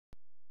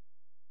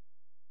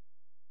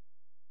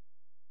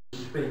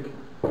speak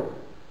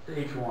to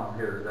each one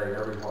here today,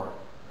 every heart.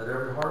 Let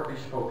every heart be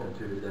spoken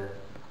to today.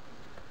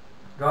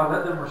 God,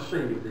 let them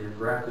receive the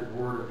engrafted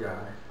Word of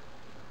God.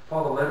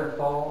 Father, let it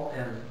fall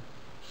in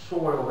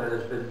soil that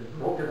has been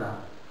broken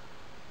up.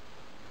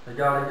 And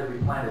God, it can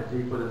be planted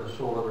deep within the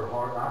soil of their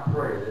heart. And I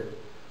pray that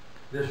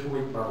this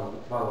week,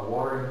 by the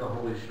watering of the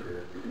Holy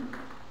Spirit,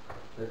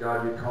 that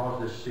God, you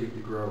cause this seed to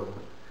grow.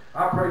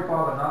 I pray,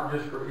 Father, not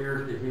just for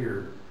ears to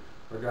hear,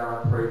 but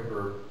God, I pray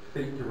for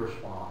feet to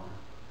respond.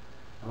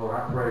 And Lord,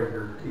 I pray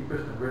your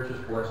deepest and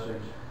richest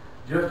blessings,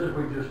 just as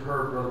we just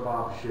heard Brother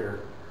Bob share.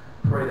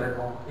 Pray that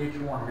on each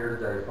one here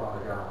today, Father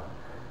God,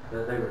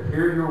 that they would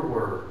hear your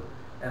word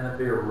and that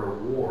be a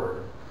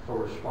reward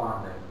for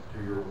responding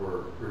to your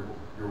word.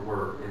 Your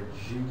word. In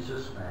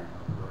Jesus' name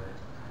I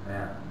pray.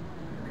 Amen.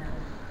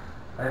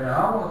 Amen.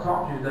 I want to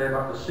talk to you today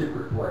about the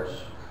secret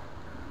place.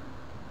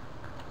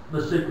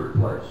 The secret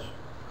place.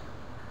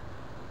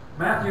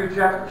 Matthew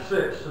chapter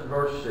 6 and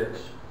verse 6.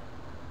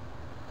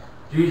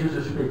 Jesus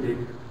is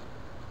speaking.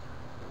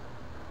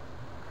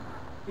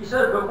 He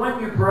says, but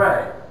when you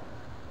pray,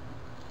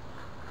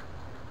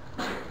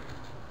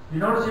 you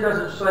notice he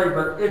doesn't say,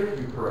 but if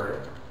you pray.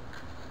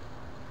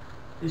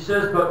 He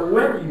says, but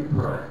when you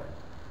pray.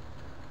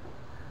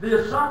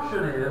 The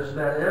assumption is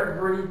that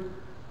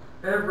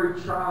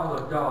every child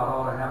of God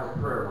ought to have a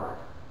prayer life.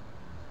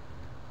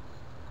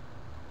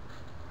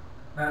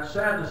 Now, it's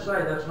sad to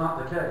say that's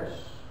not the case.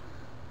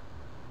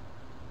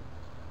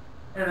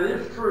 And it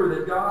is true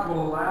that God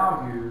will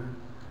allow you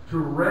to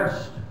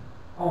rest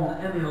on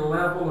any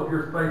level of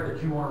your faith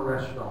that you want to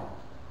rest on.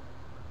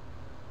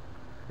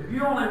 If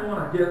you only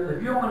want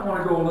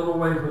to go a little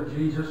ways with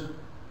Jesus,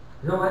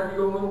 He'll let you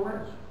go a little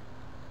ways.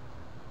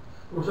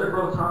 We'll say,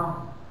 Brother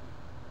Tom,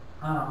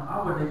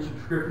 I would need some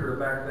scripture to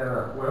back that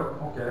up.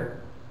 Well, okay.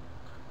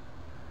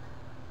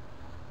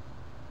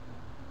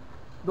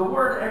 The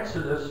word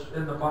Exodus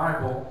in the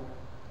Bible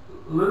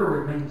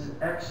literally means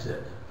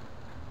exit.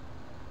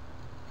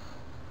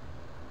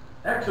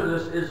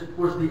 Exodus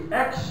was the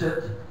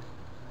exit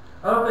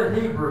of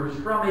the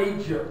Hebrews from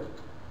Egypt,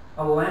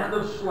 a land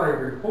of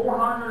slavery,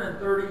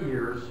 430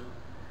 years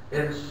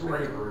in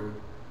slavery.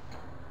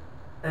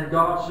 And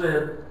God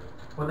said,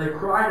 when they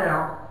cried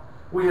out,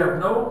 we have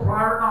no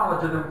prior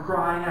knowledge of them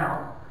crying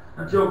out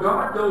until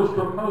God goes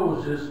to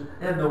Moses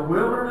in the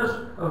wilderness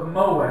of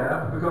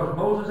Moab, because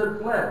Moses had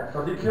fled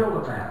because he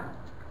killed a man.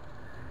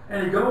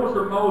 And he goes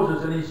to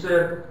Moses and he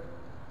said,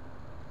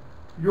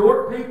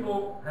 your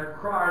people have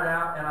cried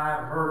out and I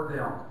have heard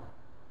them.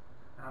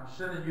 And I'm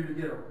sending you to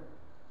get them.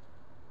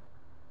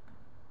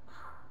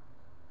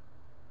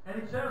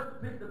 And he tells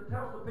the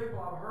people,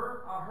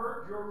 I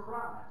heard your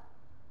cry.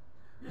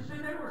 You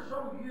see, they were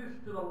so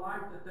used to the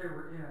life that they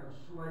were in, of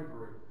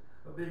slavery,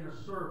 of being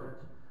a servant,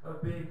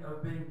 of being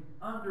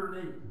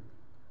underneath,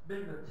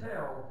 being the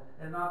tail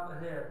and not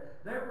the head.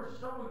 They were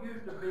so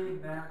used to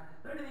being that,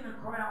 they didn't even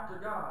cry out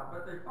to God.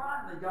 But they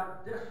finally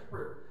got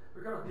desperate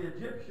because the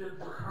Egyptians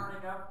were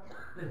turning up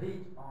the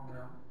heat on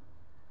them.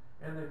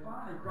 And they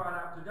finally cried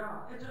out to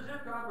God. It's as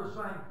if God was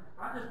saying,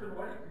 I've just been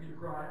waiting for you to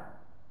cry out.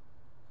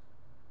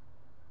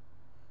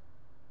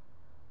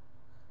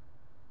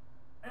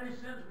 And he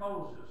sends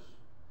Moses.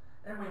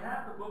 And we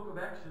have the book of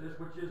Exodus,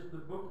 which is the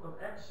book of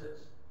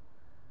exits,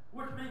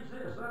 which means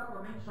this. That ought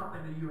to mean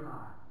something to you and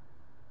I.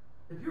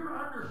 If you're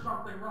under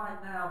something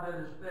right now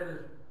that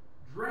is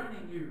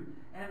draining you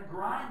and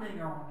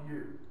grinding on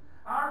you,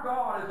 our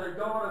God is a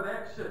God of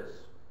exits.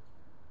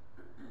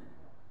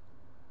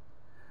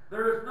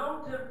 There is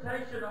no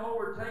temptation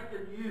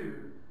overtaken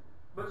you,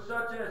 but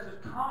such as is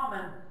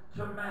common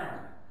to man.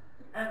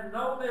 And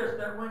know this,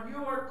 that when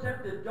you are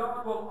tempted,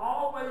 God will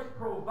always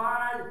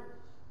provide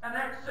an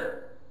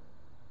exit.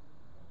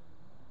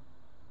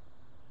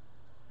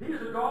 He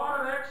is a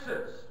God of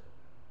exits.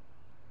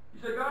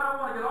 You say, God,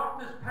 I want to get off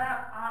this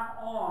path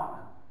I'm on.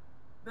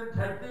 Then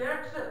take the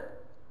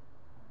exit.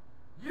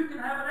 You can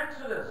have an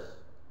exodus.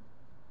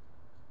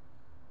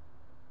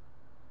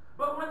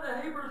 But when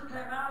the Hebrews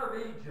came out of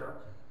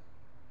Egypt,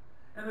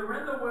 and they were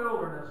in the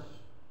wilderness,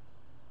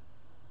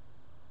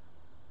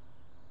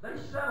 they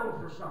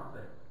settled for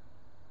something.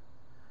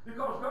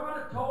 Because God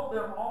had told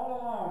them all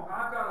along,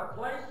 I've got a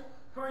place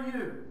for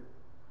you.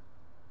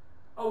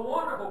 A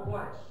wonderful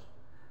place.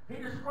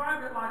 He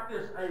described it like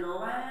this, a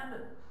land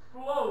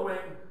flowing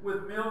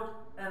with milk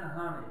and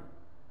honey.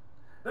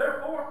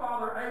 Their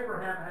forefather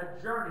Abraham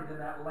had journeyed in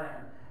that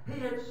land. He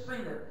had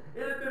seen it.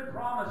 It had been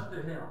promised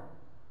to him.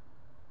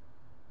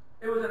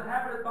 It was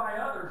inhabited by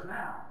others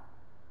now.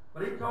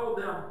 But he told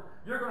them,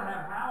 you're going to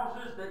have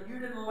houses that you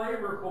didn't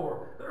labor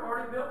for. They're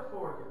already built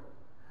for you.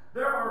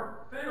 There are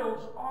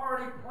fields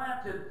already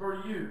planted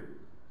for you.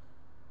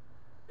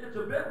 It's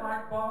a bit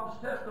like Bob's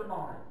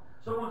testimony.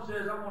 Someone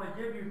says, I want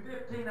to give you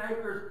 15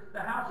 acres. The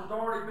house is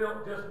already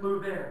built. Just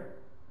move in.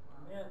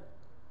 Amen.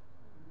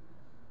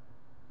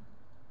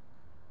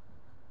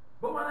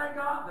 But when they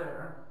got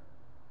there,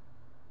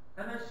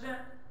 and they sent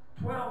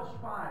 12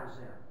 spies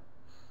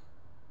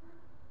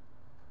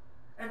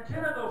in, and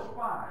 10 of those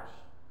spies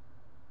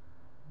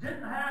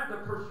didn't have the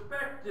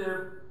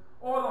perspective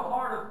or the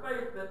heart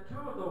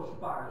those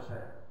spies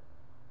had.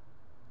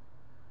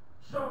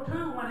 So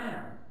 2 went in,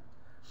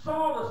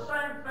 saw the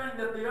same thing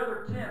that the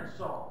other 10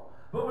 saw.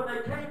 But when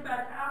they came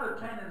back out of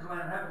Canaan's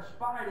land, having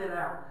spied it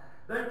out,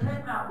 they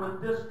came out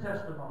with this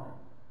testimony.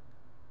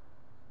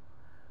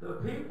 The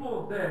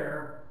people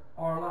there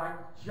are like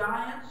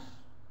giants,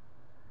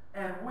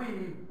 and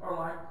we are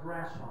like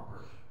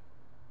grasshoppers.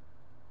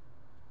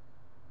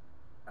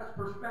 That's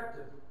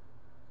perspective.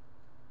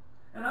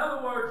 In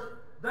other words,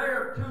 they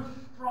are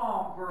too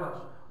strong for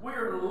us. We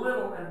are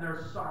little in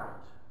their sight.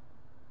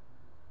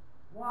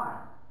 Why?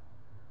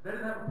 They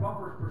didn't have a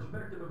proper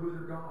perspective of who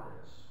their God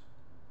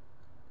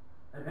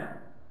is. Amen?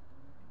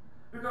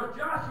 Because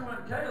Joshua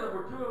and Caleb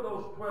were 2 of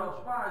those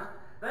 12 spies.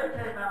 They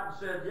came out and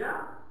said,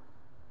 yeah,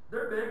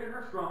 they're big and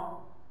they're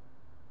strong,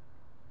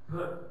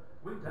 but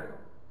we can take them.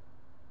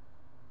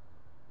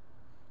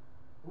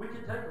 We can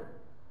take them.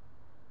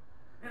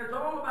 And it's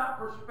all about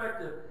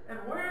perspective. And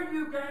where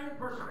you gain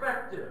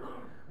perspective,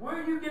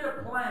 where you get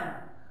a plan,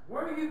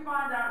 where you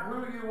find out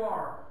who you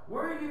are,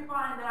 where you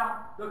find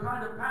out the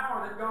kind of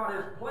power that God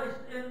has placed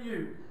in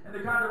you, and the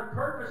kind of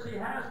purpose He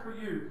has for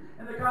you,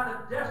 and the kind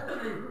of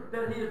destiny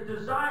that He has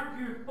designed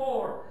you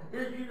for,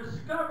 is you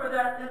discover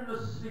that in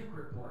the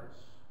secret place.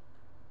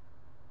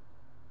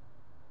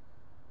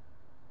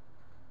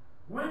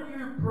 When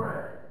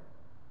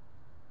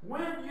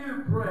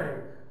you pray,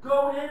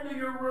 go into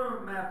your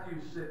room, Matthew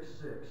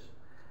 6:6.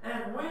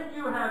 And when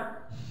you have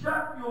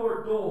shut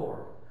your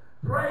door,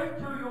 pray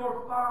to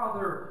your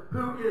Father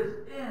who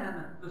is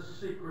in the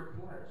secret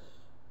place.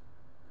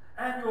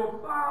 And your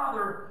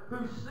Father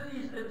who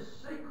sees in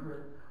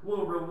secret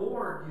will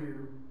reward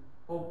you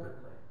openly.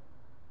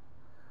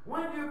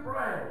 When you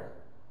pray,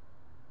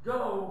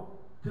 go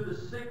to the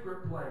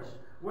secret place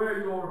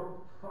where your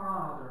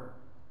Father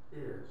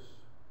is.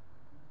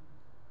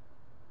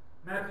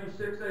 Matthew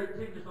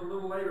 6:18, just a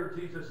little later,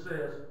 Jesus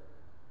says,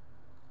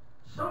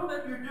 so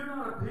that you do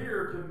not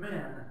appear to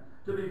men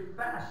to be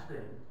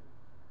fasting,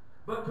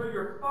 but to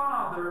your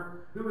Father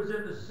who is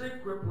in the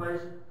secret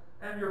place,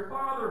 and your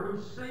Father who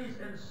sees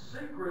in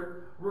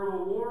secret will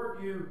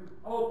reward you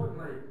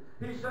openly.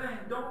 He's saying,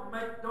 don't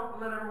let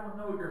everyone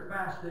know you're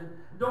fasting.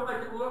 Don't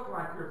make it look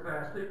like you're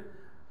fasting.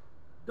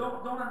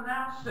 Don't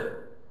announce it.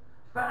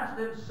 Fast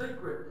in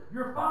secret.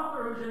 Your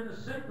Father who's in the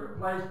secret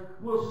place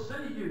will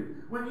see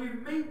you. When you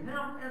meet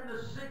Him in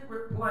the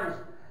secret place,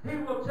 He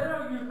will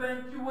tell you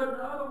things you wouldn't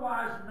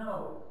otherwise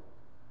know.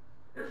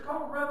 It's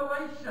called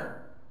revelation.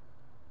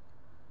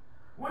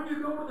 When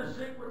you go to the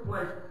secret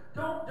place,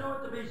 don't do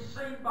it to be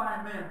seen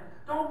by men.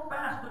 Don't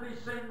fast to be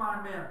seen by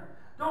men.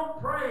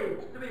 Don't pray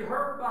to be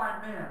heard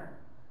by men.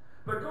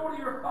 But go to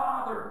your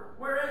Father.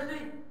 Where is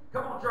He?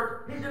 Come on,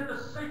 church. He's in the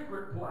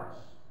secret place.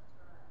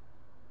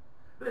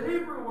 The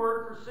Hebrew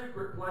word for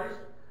secret place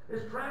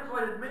is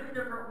translated many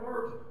different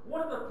words.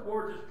 One of the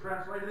words is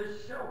translated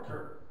as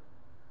shelter.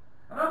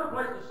 Another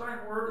place, the same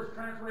word is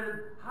translated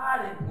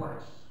hiding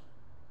place.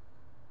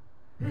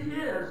 He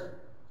is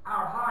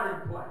our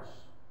hiding place.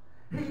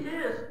 He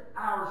is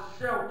our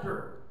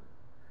shelter.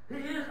 He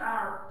is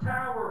our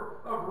tower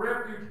of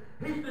refuge.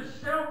 He's the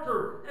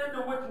shelter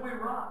into which we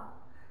run.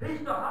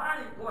 He's the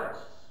hiding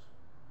place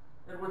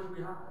in which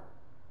we hide.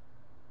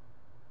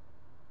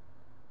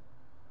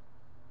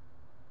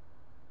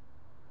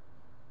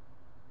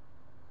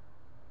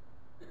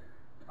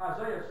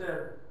 Isaiah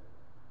said,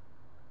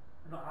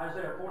 in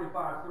Isaiah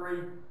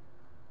 45:3,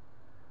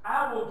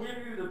 I will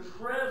give you the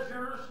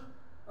treasures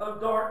of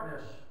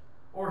darkness,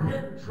 or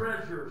hidden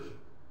treasures,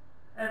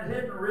 and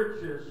hidden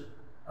riches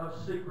of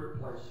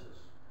secret places.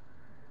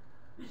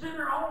 You see,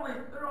 there are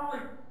only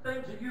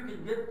things that you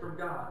can get from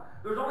God.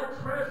 There's only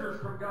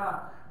treasures from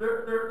God.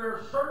 There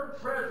are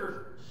certain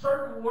treasures,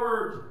 certain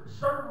words,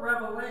 certain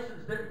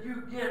revelations that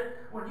you get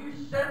when you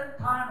set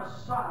time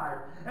aside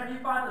and you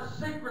find a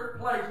secret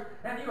place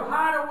and you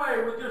hide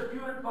away with just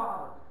you and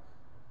Father.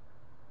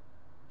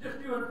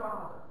 Just you and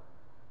Father.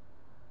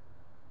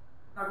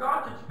 Now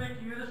God can speak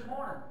to you this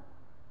morning.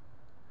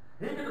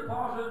 He can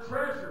deposit a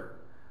treasure.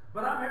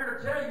 But I'm here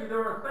to tell you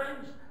there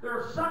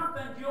are some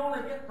things you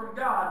only get from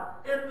God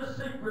in the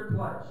secret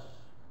place.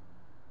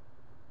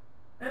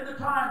 In the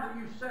time that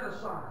you set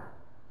aside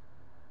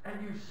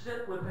and you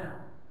sit with Him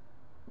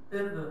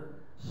in the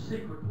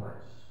secret place.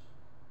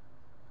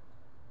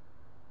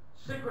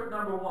 Secret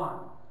number 1,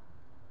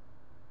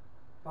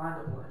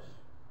 find a place.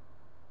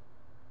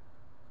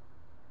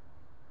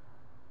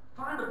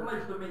 Find a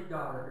place to meet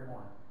God every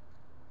morning.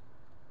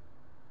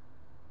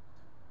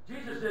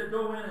 Jesus said,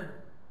 go in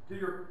to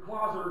your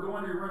closet or go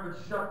into your room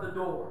and shut the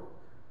door.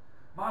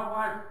 My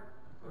wife,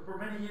 for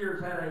many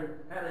years, had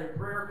a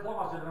prayer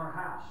closet in our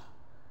house.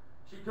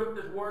 She took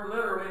this word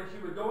literally, and she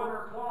would go in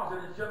her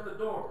closet and shut the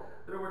door.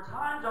 There were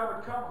times I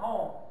would come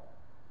home,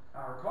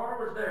 our car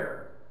was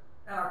there,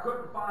 and I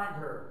couldn't find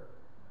her.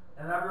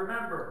 And I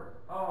remember,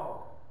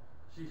 oh,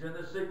 she's in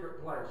the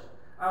secret place.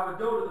 I would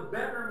go to the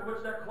bedroom in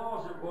which that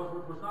closet was,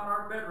 which was not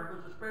our bedroom,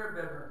 it was a spare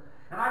bedroom.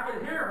 And I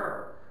could hear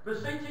her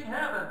beseeching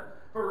heaven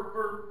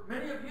for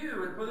many of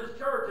you and for this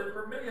church and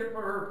for me and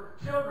for her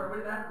children. We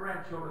didn't have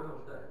grandchildren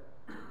those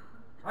days.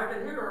 I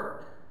could hear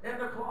her in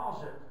the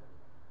closet.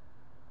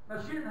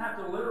 Now, she didn't have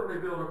to literally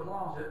build a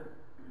closet,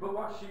 but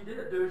what she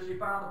did do is she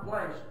found a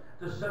place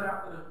to shut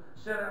out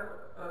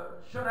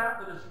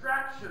the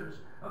distractions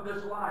of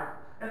this life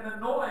and the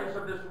noise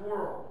of this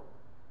world.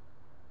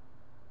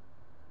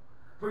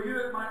 For you,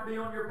 it might be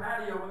on your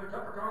patio with a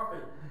cup of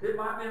coffee. It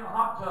might be in a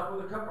hot tub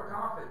with a cup of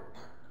coffee.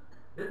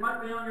 It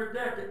might be on your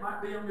deck. It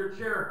might be on your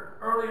chair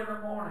early in the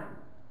morning.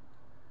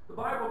 The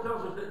Bible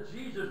tells us that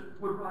Jesus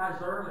would rise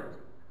early.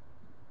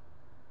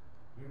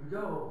 He would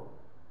go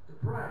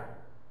to pray.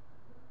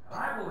 And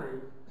I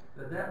believe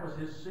that that was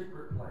his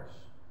secret place.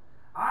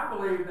 I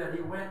believe that he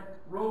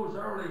rose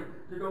early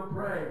to go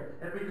pray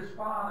and meet his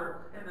Father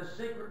in the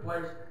secret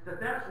place,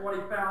 that's what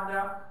he found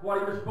out what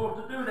he was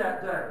supposed to do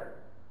that day.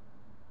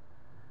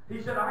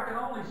 He said, I can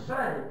only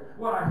say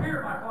what I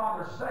hear my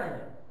Father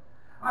saying.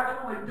 I can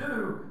only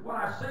do what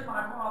I see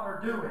my Father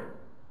doing.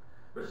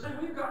 But see,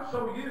 we've got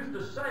so used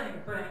to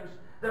saying things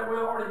that we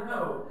already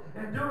know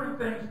and doing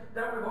things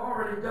that we've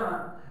already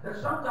done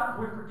that sometimes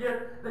we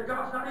forget that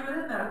God's not even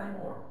in that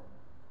anymore.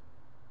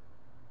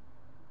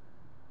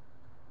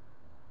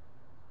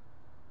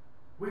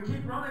 We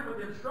keep running with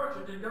the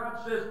instructions, and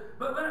God says,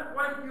 but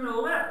wait,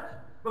 you left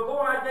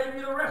before I gave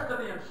you the rest of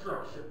the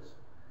instructions.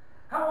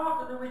 How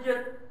often do we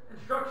get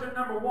instruction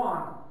number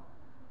 1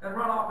 and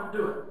run off and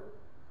do it?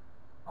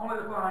 Only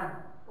to find,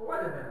 well, wait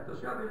a minute, there's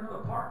got to be another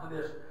part to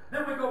this.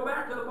 Then we go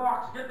back to the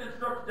box, get the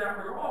instructions out,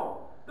 and we go,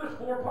 oh, there's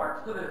 4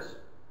 parts to this.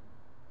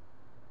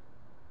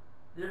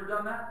 You ever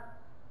done that?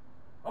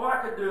 Oh, I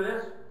could do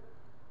this.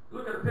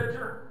 Look at a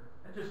picture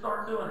and just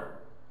start doing it.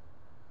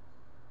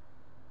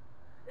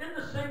 In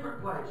the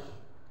secret place,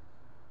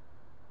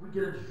 we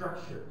get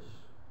instructions.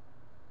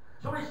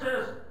 So he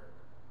says,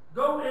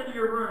 go into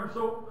your room.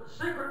 So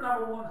secret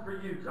number 1 for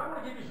you, because I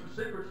want to give you some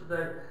secrets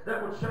today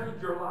that will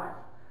change your life.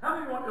 How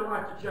many want your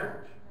life to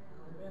change?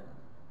 Amen.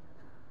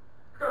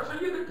 Because so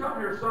you can come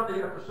here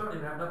Sunday after Sunday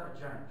and have nothing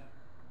change.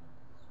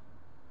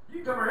 You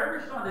can come here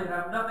every Sunday and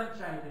have nothing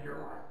change in your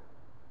life.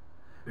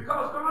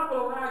 Because God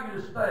will allow you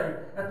to stay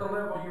at the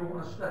level you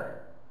want to stay.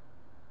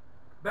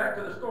 Back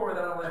to the story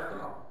that I left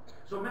off.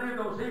 So many of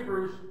those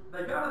Hebrews,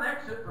 they got an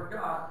exit from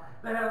God.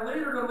 They had a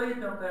leader to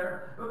lead them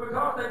there, but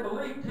because they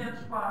believed 10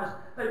 spies,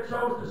 they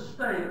chose to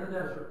stay in the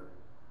desert.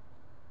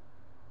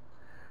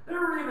 There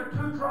were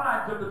even 2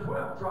 tribes of the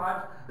 12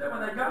 tribes that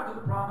when they got to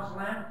the promised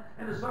land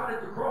and decided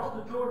to cross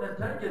the Jordan and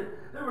take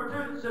it, there were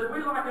 2 that said,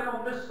 we like it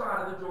on this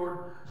side of the Jordan.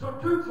 So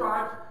 2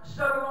 tribes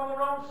settled on the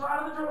wrong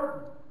side of the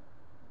Jordan.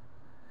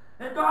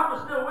 And God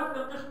was still with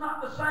them, just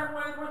not the same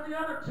way with the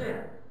other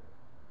 10.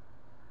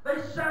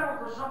 They settled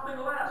for something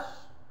less.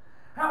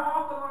 How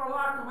often in our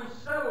life do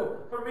we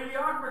settle for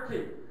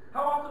mediocrity?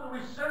 How often do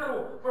we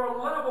settle for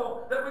a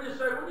level that we just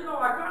say, well, you know,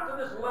 I got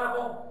to this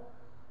level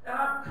and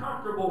I'm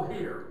comfortable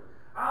here.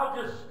 I'll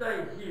just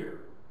stay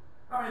here.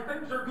 I mean,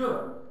 things are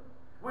good.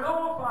 We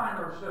all find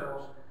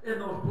ourselves in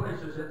those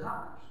places at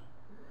times.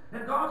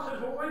 And God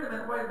says, well, wait a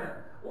minute.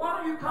 Why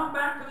don't you come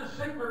back to the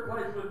secret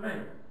place with me?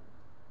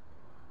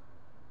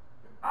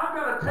 I've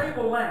got a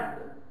table land,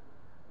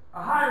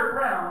 a higher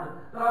ground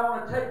that I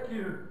want to take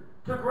you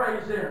to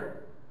graze in.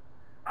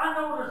 I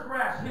know there's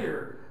grass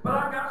here, but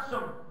I've got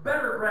some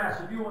better grass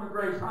if you want to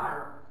graze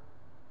higher.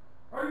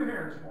 Are you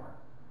here this morning?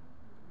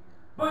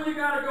 But you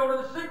got to go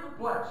to the secret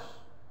place.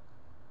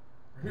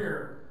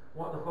 Hear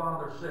what the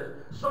Father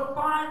says. So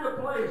find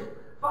a place.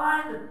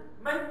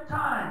 Make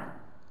time.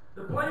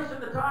 The place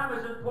and the time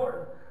is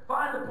important.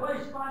 Find a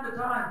place, find a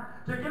time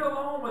to get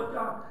alone with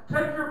God.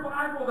 Take your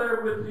Bible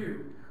there with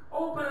you.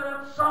 Open it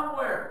up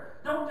somewhere.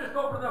 Don't just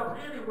open it up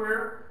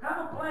anywhere. Have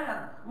a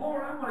plan.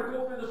 Lord, I'm going to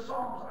go through the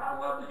Psalms. I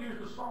love to use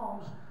the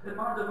Psalms in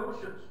my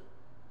devotions.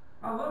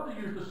 I love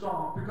to use the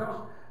Psalms because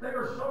they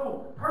are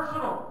so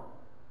personal.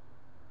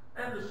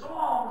 And the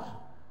Psalms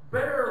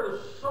bear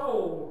the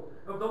soul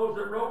of those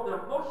that wrote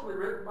them, mostly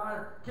written by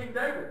King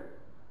David.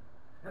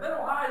 And they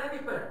don't hide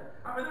anything.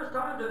 I mean, there's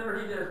times in there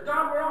he says,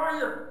 God, where are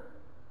you?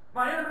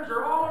 My enemies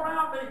are all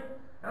around me,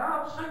 and I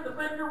don't seem to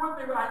think you're with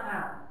me right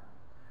now.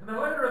 And then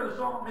later in the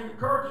psalm, he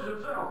encourages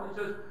himself. And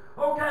he says,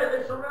 okay,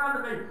 they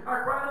surrounded me. I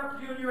cried out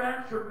to you, and you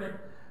answered me.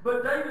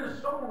 But David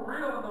is so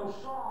real in those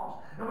psalms,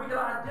 and we can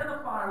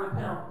identify with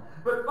him.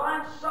 But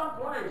find some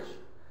place.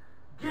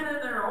 Get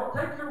in there. I'll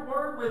take your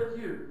word with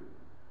you.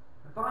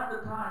 And find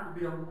a time to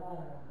be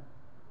alone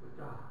with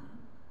God.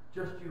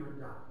 Just you and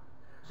God.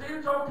 See,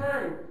 it's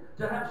okay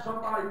to have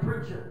somebody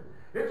preaching.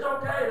 It's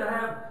okay to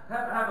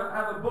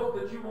have a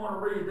book that you want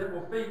to read that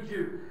will feed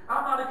you.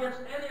 I'm not against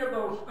any of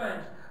those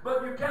things.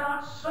 But you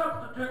cannot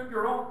substitute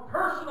your own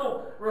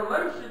personal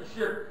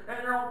relationship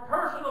and your own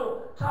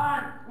personal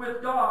time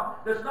with God.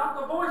 That's not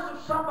the voice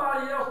of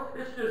somebody else.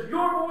 It's just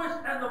your voice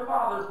and the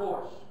Father's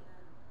voice.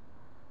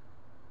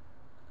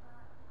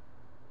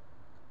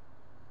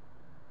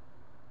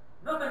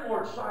 Nothing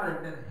more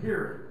exciting than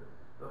hearing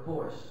the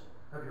voice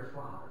of your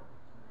Father.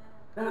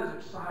 That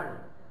is exciting.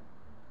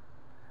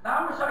 Now,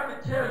 I wish I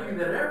could tell you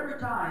that every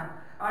time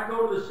I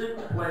go to the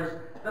secret place,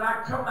 that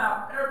I come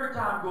out every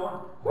time going,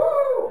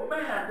 whoo, man,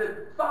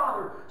 demanded,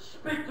 Father,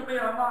 speak to me in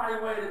a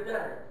mighty way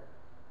today.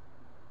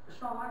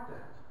 It's not like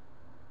that.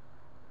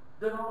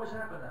 It doesn't always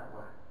happen that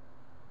way.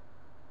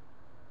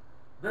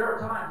 There are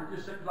times it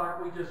just seems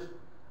like we just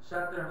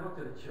sat there and looked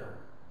at each other.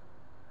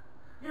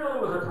 You know,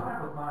 there was a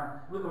time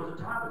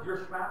with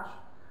your spouse,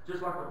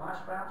 just like with my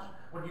spouse,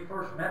 when you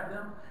first met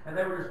them, and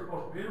they were just the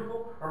most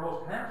beautiful or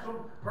most handsome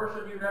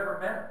person you'd ever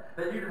met,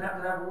 that you didn't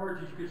have to have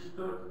words. You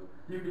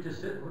could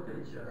just sit and look at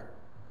each other.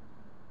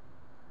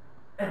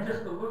 And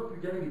just the look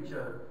you gave each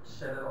other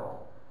said it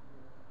all.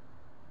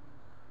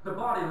 The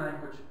body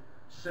language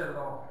said it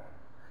all.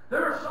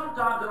 There are some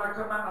times that I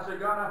come out and I say,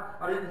 God,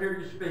 I didn't hear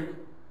you speak,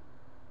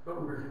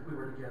 but we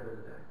were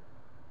together today.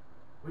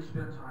 We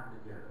spent time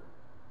together.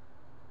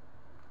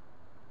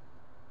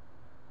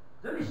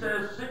 Then he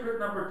says, secret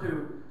number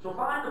 2. So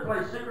find the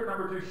place. Secret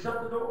number 2,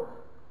 shut the door.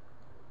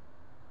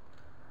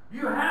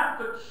 You have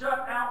to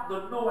shut out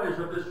the noise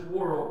of this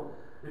world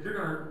if you're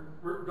going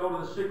to go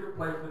to the secret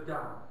place with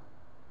God.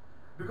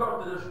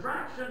 Because the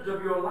distractions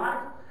of your life,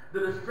 the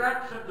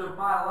distractions of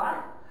my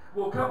life,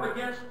 will come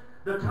against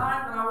the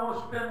time that I want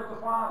to spend with the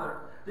Father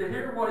to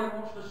hear what He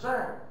wants to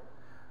say,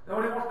 and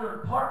what He wants to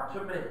impart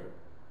to me.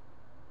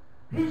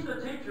 He's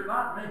the teacher,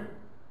 not me.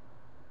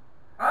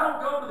 I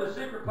don't go to the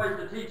secret place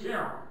to teach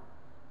Him.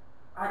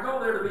 I go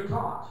there to be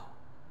taught.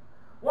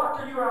 What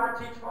can you or I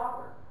teach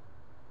Father?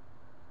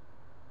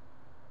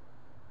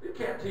 You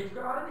can't teach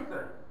God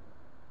anything.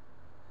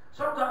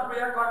 Sometimes we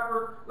act like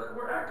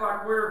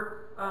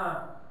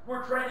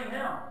we're training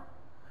Him.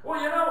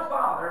 Well, you know,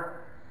 Father,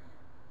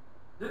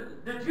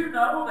 did you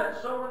know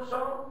that so and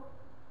so?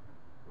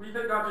 Well, you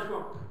think God just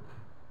going,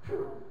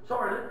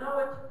 sorry, I didn't know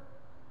it.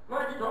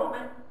 Glad you told me.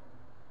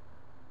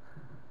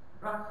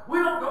 Right? We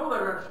don't go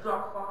there to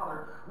instruct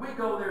Father. We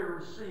go there to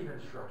receive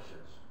instructions.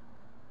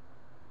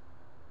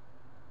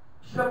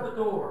 Shut the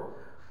door.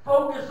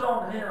 Focus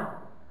on Him.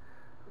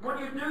 When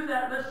you do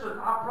that, listen,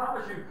 I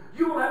promise you,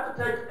 you will have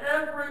to take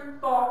every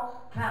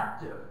thought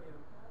captive.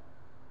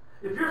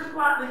 If you're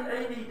slightly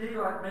ADD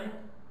like me,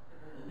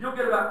 you'll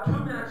get about 2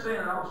 minutes in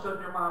and all of a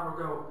sudden your mind will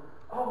go,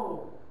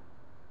 oh,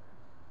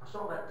 I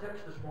saw that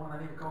text this morning,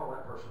 I need to call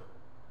that person.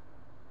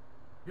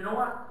 You know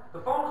what? The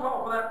phone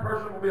call for that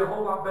person will be a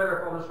whole lot better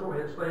if I'll just go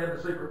ahead and stay in the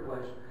secret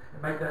place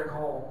and make that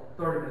call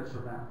 30 minutes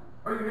from now.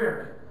 Are you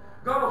hearing me?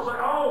 God will say,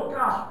 oh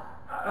gosh,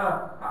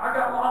 I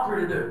got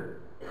laundry to do.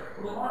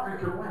 Well, the laundry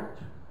can wait.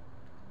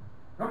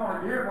 Come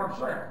on, you hear what I'm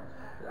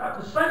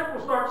saying? The Satan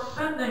will start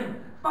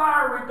sending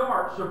fiery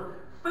darts of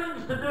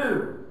things to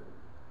do.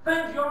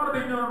 Things you ought to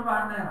be doing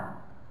right now.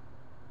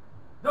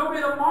 There'll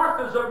be the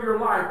Marthas of your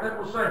life that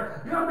will say,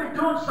 you ought to be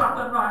doing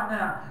something right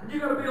now. And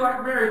you've got to be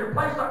like Mary. The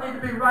place I need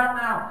to be right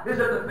now is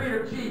at the feet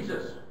of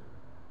Jesus.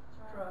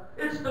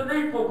 It's the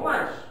needful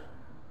place.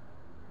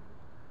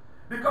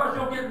 Because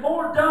you'll get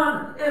more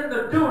done in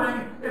the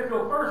doing if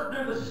you'll first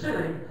do the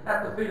sitting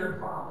at the feet of the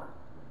Father.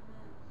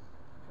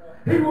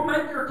 He will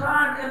make your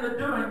time in the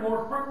doing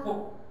more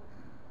fruitful.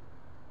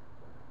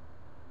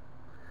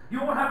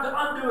 You won't have to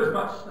undo as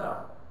much stuff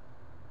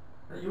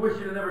that you wish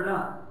you'd have never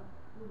done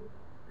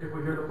if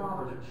we hear the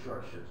Father's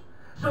instructions.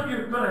 So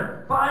you're going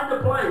to find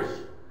a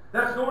place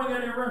that's going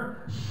in your room.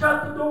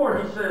 Shut the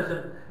door, he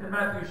says in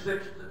Matthew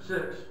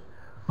 6:6.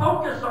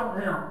 Focus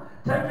on Him.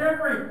 Take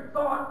every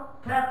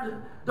thought captive.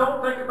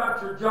 Don't think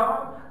about your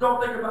job.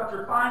 Don't think about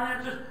your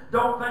finances.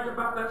 Don't think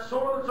about that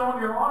sore that's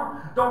on your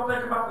arm. Don't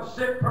think about the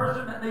sick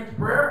person that needs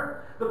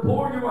prayer. The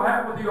poor you will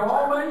have with you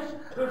always.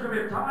 There's going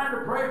to be a time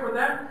to pray for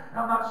that.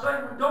 I'm not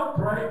saying we don't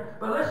pray,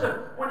 but listen,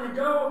 when you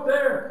go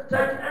there,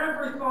 take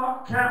every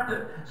thought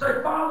captive.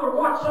 Say, Father,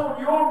 what's on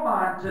your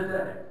mind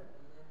today?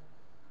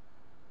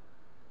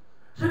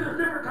 See, there's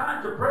different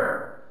kinds of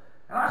prayer.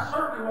 And I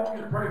certainly want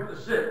you to pray for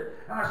the sick.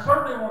 And I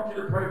certainly want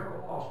you to pray for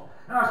the lost.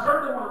 And I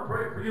certainly want to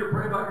pray for you to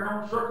pray about your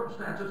own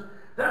circumstances.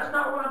 That's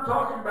not what I'm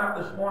talking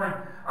about this morning.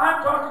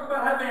 I'm talking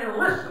about having a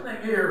listening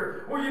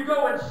ear where you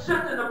go and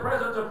sit in the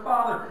presence of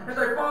Father and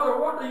say, Father,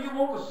 what do you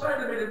want to say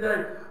to me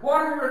today?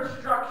 What are your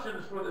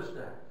instructions for this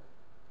day?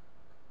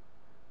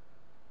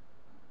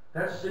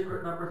 That's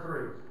secret number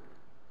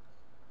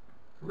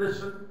 3.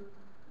 Listen,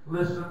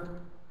 listen,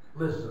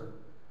 listen.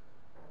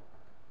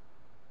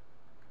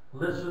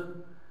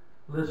 Listen,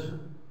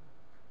 listen,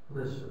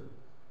 listen.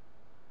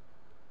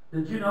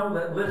 Did you know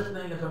that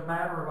listening is a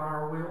matter of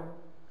our will?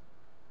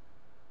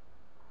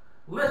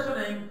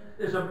 Listening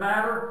is a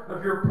matter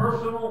of your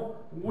personal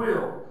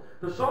will.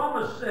 The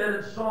psalmist said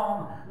in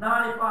Psalm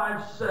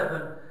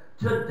 95:7,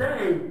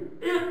 today,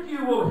 if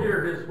you will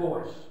hear His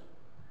voice,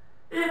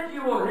 if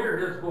you will hear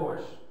His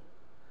voice.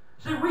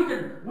 See,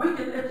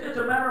 it's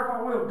a matter of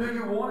our will. Do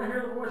you want to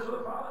hear the voice of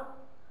the Father?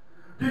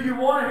 Do you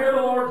want to hear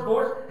the Lord's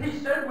voice? He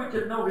said we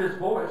could know His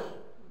voice.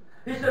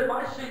 He said,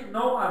 my sheep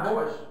know my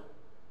voice.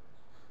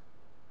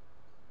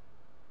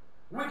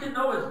 We can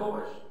know His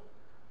voice.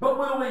 But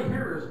will we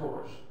hear His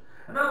voice?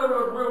 In other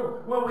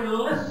words, will we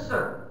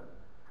listen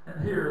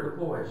and hear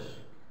the voice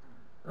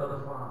of the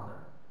Father?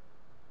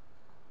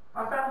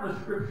 I found the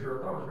scripture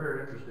I thought was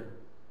very interesting.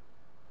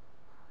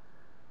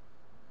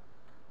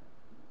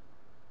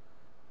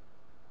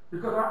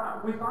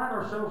 Because we find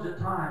ourselves at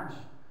times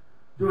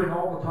doing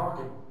all the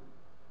talking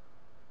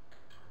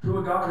to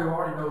a God who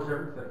already knows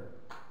everything.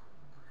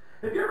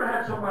 Have you ever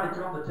had somebody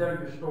come to tell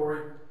you a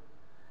story?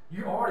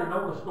 You already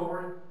know the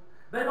story.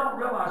 They don't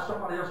realize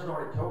somebody else has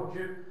already told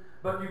you,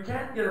 but you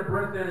can't get a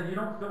breath in and you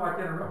don't feel like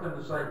interrupting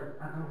them to say,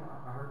 I know,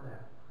 I heard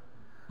that.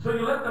 So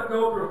you let them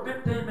go through a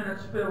 15-minute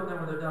spill, and then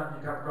when they're done,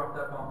 you got to drop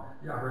that bomb.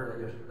 Yeah, I heard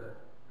that yesterday.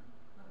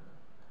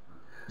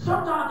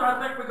 Sometimes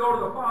I think we go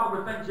to the Father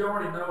with things you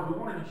already know who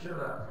won't even shut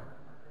up.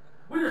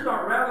 We just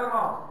start rattling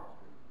off.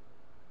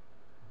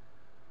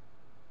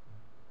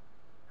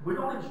 We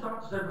don't even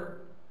stop to say,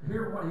 but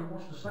hear what He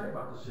wants to say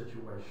about the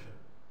situation.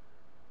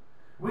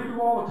 We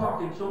do all the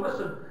talking. So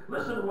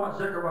listen to what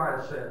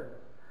Zechariah said.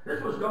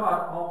 This was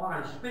God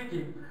Almighty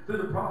speaking through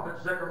the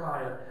prophet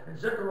Zechariah. In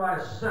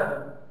Zechariah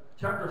 7,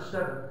 chapter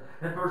 7,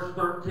 and verse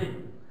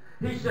 13.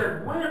 He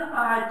said, when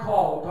I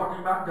called, talking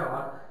about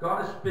God,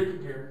 God is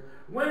speaking here.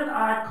 When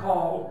I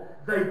called,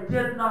 they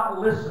did not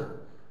listen.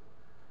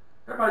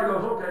 Everybody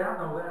goes, okay, I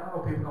know that. I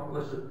know people don't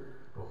listen.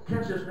 But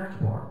catch this next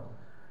part.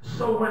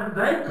 So when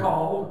they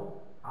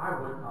called, I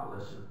would not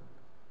listen.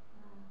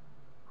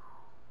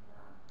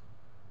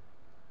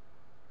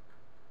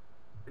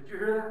 Did you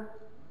hear that?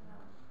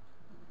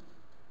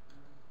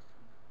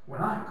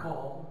 When I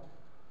called,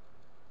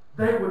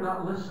 they would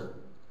not listen.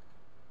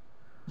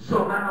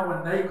 So now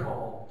when they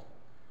call,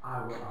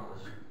 I will not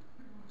listen.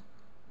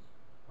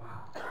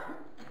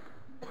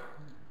 Wow.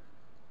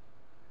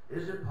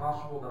 Is it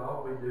possible that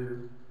all we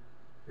do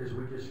is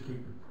we just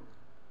keep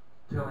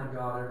telling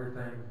God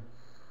everything,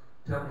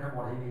 telling Him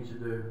what He needs to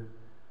do,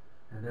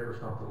 and never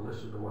stop to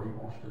listen to what He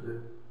wants to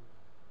do?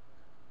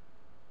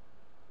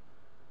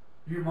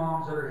 You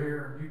moms that are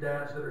here, you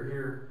dads that are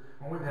here,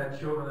 when we've had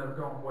children that have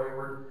gone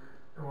wayward,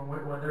 and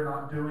when they're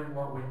not doing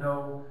what we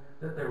know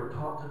that they were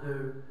taught to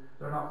do,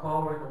 they're not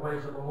following the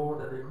ways of the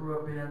Lord that they grew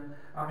up in.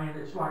 I mean,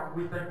 it's like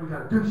we think we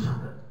got to do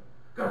something.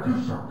 Got to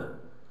do something.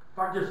 If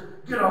I just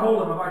get a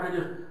hold of them, if I could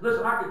just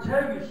listen, I could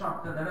tell you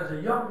something that as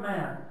a young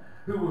man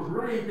who was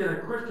raised in a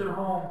Christian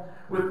home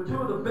with two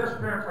of the best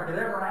parents I could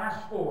ever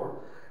ask for,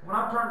 when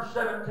I turned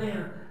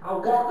 17, I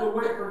walked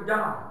away from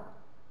God.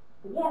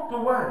 Walked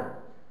away.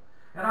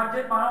 And I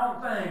did my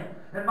own thing.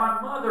 And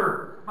my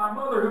mother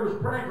who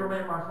was praying for me,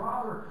 and my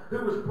father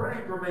who was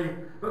praying for me,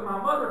 but my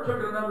mother took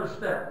it another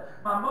step.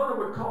 My mother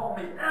would call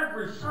me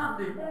every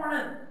Sunday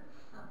morning.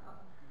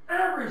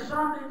 Every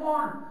Sunday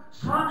morning.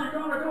 Son, you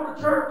going to go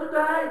to church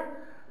today?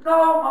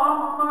 No,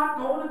 Mom, I'm not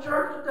going to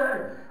church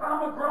today.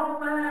 I'm a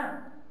grown man.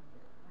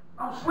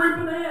 I'm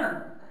sleeping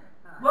in.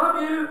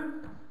 Love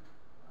you.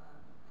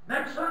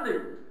 Next Sunday.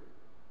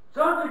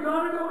 Son, you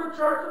going to go to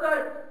church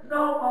today?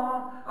 No,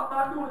 Mom, I'm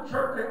not going to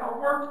church today. I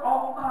worked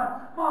all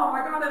night. Mom, I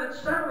got in at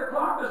 7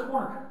 o'clock this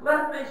morning.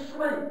 Let me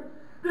sleep.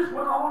 This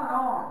went on and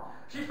on.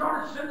 She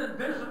started sending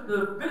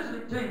the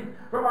visiting team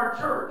from our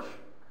church.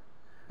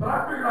 But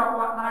I figured out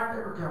what night they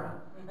were coming.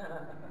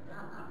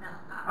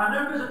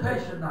 I knew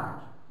visitation night.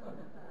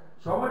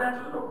 So I went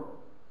answer the door.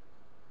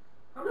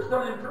 I'm just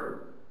telling you the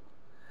truth.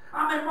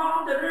 I mean,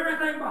 Mom did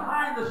everything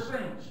behind the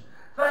scenes.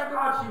 Thank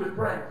God she was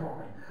praying for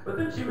me. But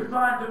then she was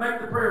trying to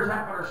make the prayers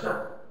happen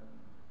herself.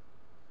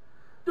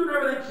 Doing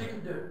everything she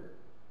could do.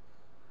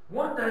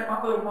 One day,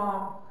 my little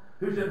mom,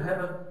 who's in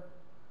heaven,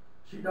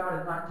 she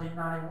died in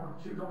 1991.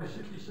 She was only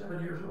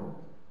 67 years old.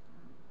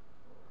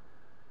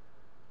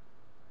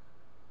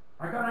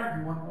 I got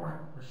angry one morning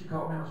when she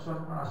called me on Sunday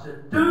morning. I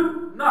said,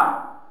 do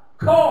not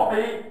call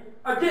me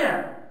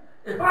again.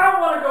 If I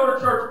want to go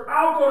to church,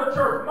 I'll go to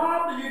church.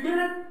 Mom, do you get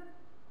it?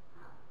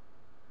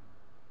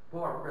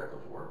 Boy, I regret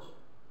those words.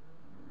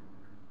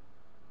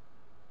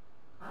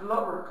 I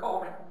love her to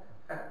call me.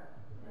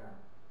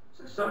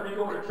 Say, son, you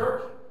going to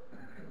church?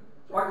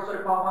 So I can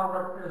say, Mom, I don't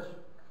ever miss.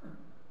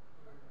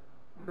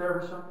 I'm there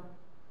every Sunday.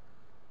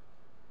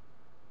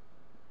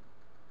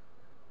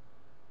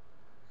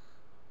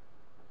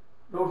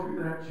 Those of you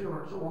that have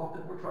children, so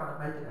often we're trying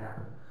to make it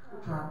happen.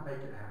 We're trying to make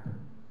it happen.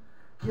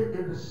 Get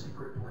in the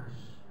secret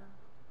place.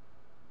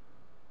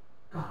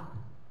 God,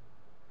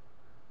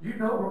 you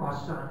know where my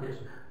son is.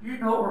 You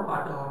know where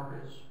my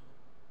daughter is.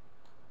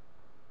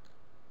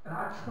 And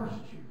I trust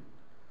you.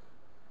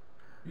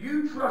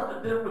 You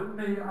trusted them with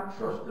me. I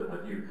trust them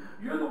with you.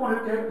 You're the one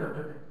who gave them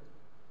to me.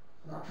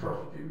 And I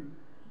trust you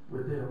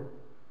with them.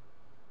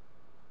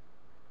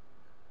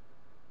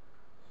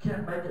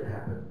 Can't make it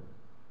happen.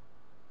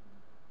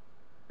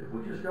 If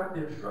we just got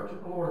the instruction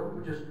of the Lord, we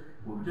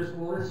would just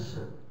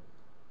listen.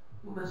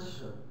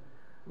 Listen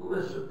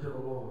to the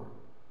Lord.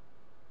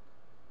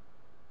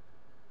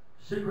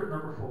 Secret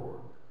number 4.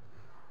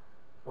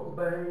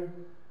 Obey,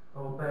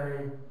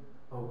 obey,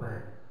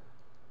 obey.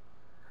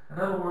 In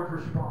other words,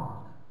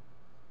 respond.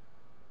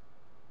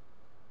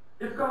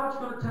 If God's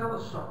going to tell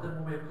us something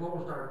when we have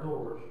closed our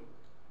doors,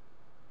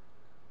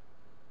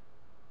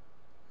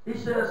 He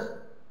says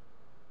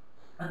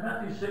in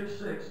Matthew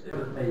 6:6, it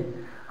was me,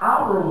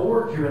 I'll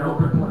reward you in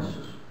open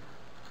places.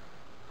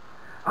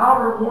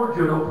 I'll reward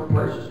you in open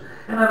places.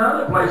 In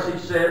another place He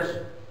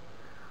says,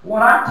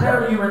 what I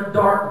tell you in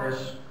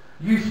darkness,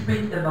 you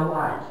speak in the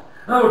light.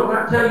 In other words, when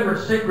I tell you in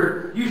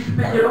secret, you speak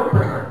it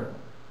openly.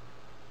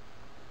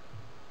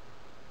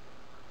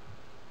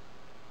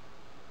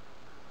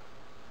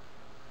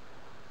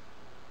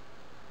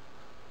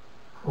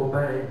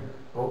 Obey,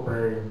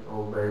 obey,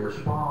 obey.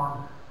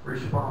 Respond,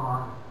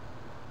 respond,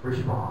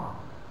 respond.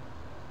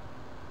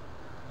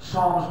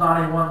 Psalms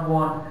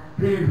 91:1,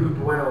 he who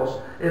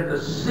dwells in the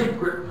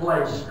secret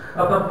place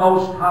of the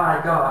Most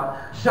High God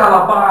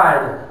shall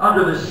abide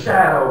under the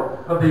shadow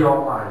of the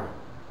Almighty.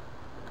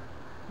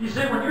 You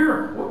see, when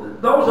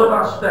those of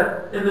us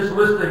that in this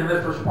listening and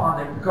this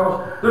responding,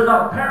 because there's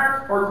not a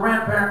parent or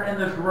grandparent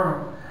in this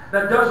room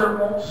that doesn't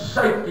want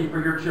safety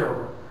for your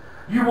children.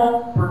 You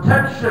want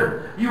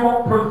protection. You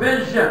want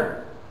provision.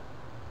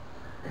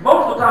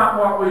 Most of the time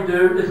what we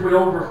do is we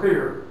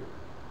overfear.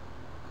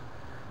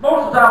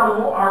 Most of the time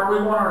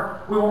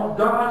we want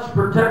God's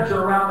protection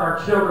around our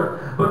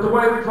children. But the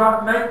way we try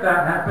to make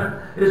that happen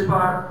is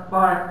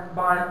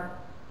by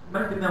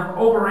making them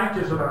over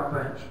anxious about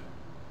things.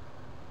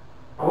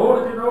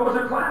 Oh, did you know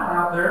there's a clown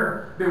out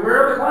there?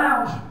 Beware of the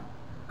clowns.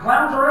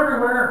 Clowns are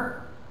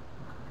everywhere.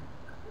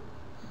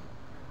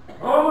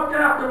 Oh, look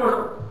out, there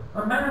was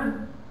a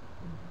man,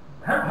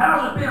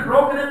 houses being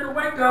broken into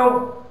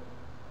Waco.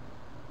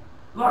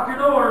 Lock your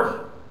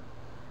doors.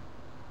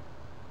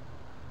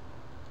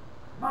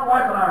 My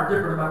wife and I are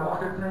different about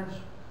locking things.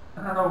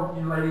 And I know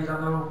you ladies, I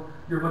know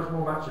you're much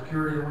more about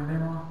security than we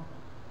men are.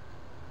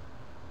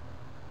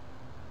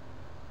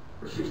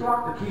 But she's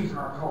locked the keys in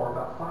our car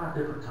about 5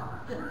 different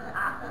times.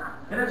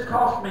 And it's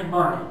cost me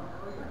money.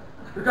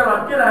 Because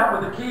I get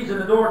out with the keys in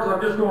the door because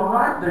I'm just going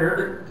right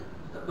there.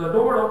 The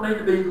door don't need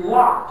to be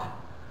locked.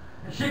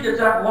 And she gets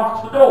out and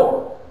locks the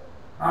door.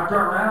 I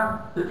turn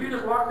around. Did you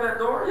just lock that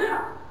door?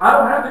 Yeah. I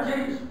don't have the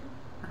keys.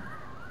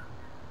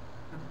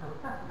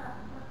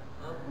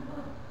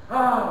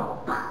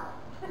 Oh.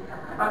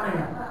 I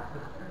mean.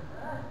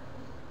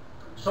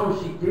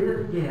 So she did it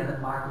again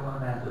at Michael and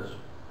Amanda's.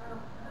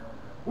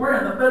 We're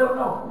in the middle of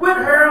nowhere. Whit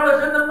Harold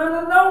is in the middle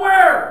of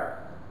nowhere.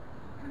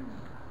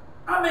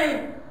 I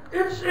mean,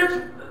 there's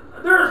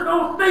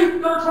no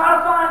thief going to try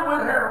to find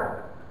Whit Harold.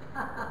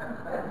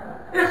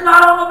 It's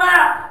not on the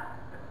map.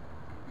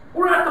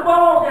 We're at the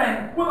ball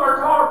game with our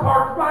car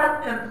parked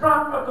right in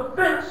front of the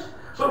fence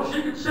so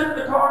she could sit in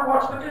the car and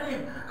watch the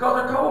game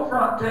because a cold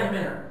front came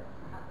in.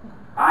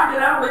 I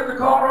get out, leave the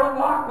car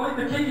unlocked, leave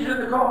the keys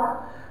in the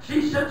car.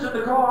 She sits in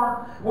the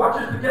car,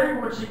 watches the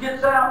game. When she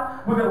gets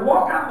out, we're going to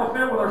walk out on the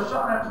field with our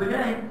son after the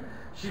game.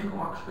 She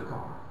locks the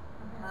car.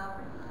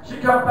 She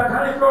comes back,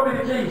 honey, throw me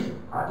the keys.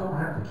 I don't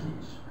have the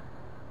keys.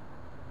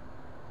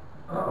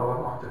 Uh-oh,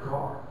 I locked the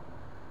car.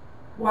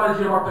 Why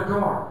did you lock the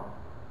car?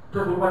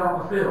 Because we went on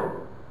the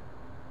field.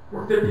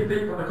 We're 50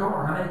 feet from the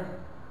car, honey.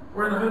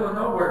 We're in the middle of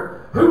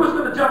nowhere. Who was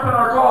going to jump in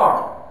our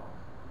car?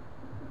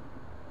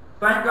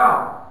 Thank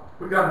God.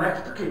 We got an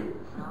extra key.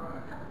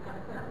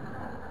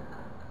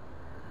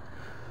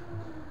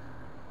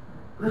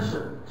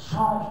 Listen,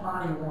 Psalms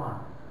 91.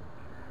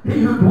 He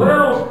who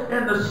dwells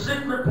in the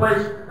secret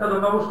place of the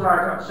Most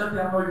High God.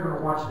 Cynthia, I know you're going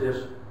to watch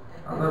this.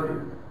 I love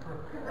you.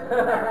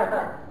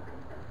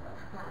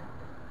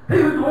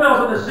 He who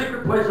dwells in the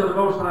secret place of the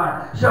Most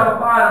High shall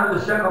abide under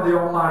the shadow of the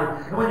Almighty.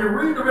 And when you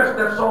read the rest of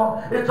that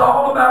psalm, it's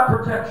all about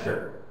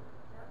protection.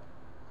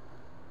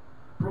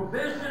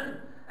 Provision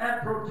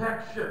and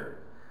protection.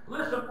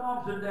 Listen,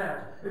 moms and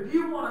dads, if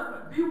you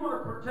want to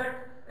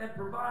protect and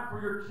provide for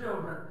your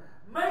children,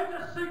 make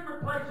a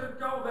secret place and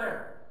go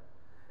there.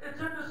 It's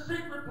in the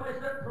secret place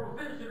that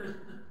provision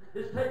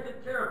is taken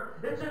care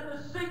of. It's in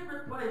the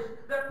secret place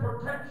that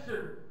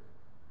protection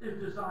is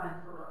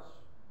designed for us.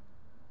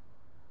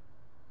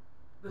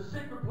 The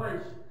secret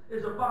place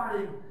is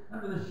abiding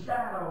under the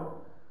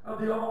shadow of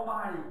the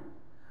Almighty.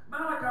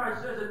 Malachi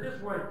says it this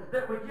way,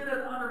 that we get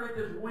it underneath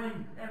his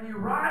wing and he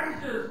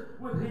rises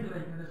with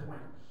healing in his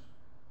wings.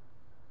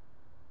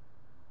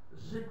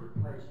 The secret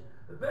place.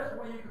 The best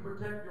way you can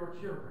protect your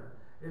children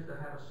is to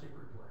have a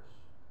secret place.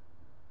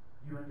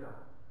 You and God.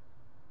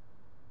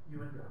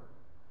 You and God.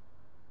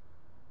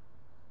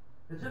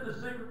 It's in the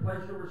secret place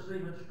you'll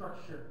receive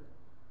instruction.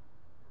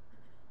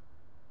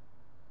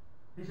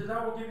 He says,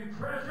 I will give you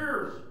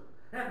treasures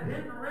and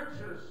hidden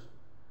riches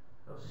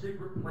of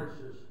secret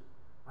places.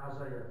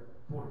 Isaiah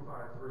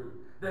 45:3.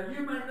 That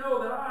you may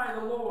know that I,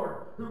 the Lord,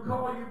 who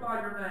call you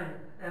by your name,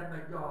 am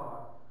the God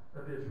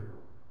of Israel.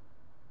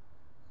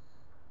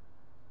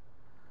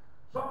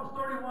 Psalms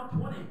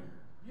 31:20.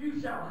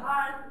 You shall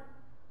hide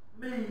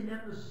me in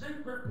the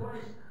secret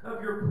place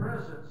of your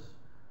presence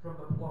from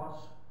the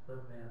plots of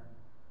men.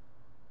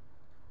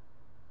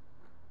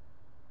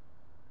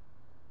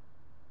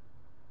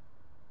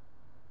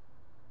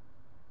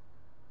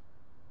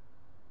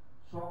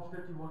 Psalms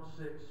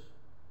 51:6.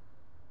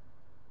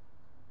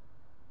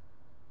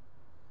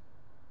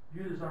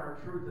 You desire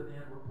truth in the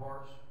inward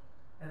parts,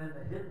 and in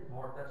the hidden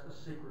part, that's the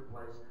secret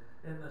place.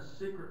 In the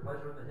secret place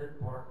or in the hidden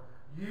part,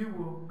 you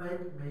will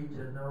make me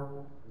to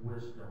know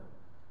wisdom.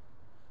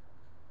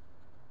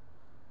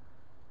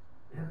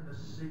 In the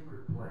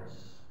secret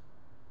place,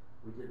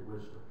 we get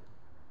wisdom.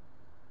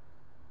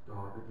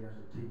 God begins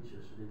to teach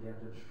us, and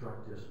begins to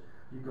instruct us.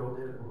 You go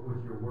there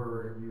with your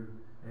word, and you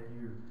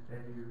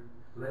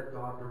let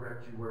God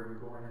direct you where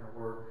you're going in the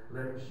word.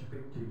 Let Him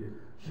speak to you.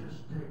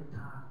 Just take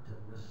time to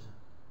listen.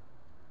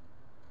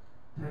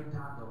 Take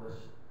time to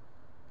listen.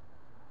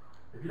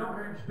 If you don't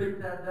hear Him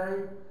speak that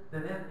day,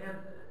 then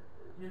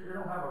you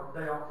don't have a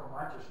day off from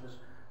righteousness.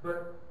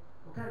 But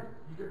okay,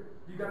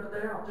 you got the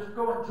day off. Just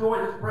go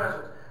enjoy His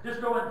presence.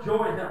 Just go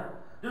enjoy Him.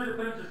 Do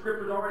the things the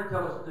Scriptures already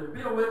tell us to do.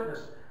 Be a witness.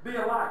 Be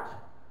a light.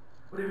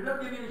 But if He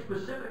doesn't give you any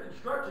specific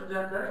instructions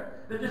that day,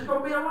 then just go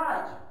be a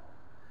light.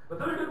 But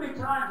there's going to be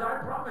times, I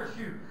promise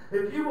you,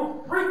 if you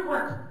will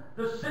frequent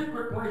the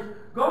secret place,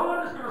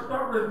 God is going to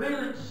start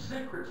revealing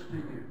secrets to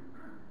you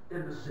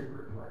in the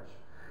secret place.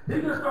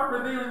 He's going to start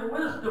revealing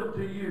wisdom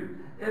to you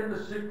in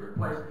the secret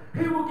place.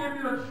 He will give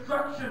you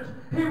instructions.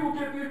 He will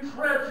give you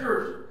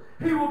treasures.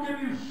 He will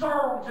give you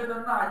songs in the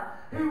night.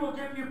 He will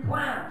give you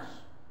plans.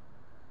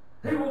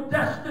 He will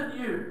destine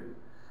you.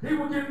 He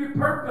will give you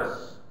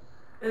purpose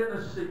in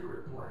the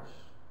secret place.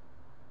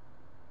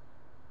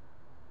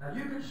 Now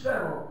you can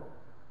settle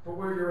for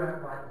where you're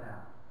at right now.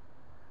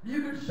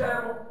 You can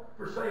settle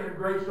for saying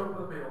grace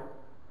over the meal.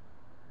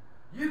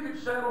 You can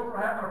settle for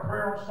having a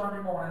prayer on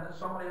Sunday morning that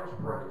somebody else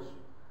prays.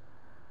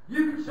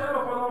 You can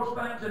settle for those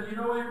things, and you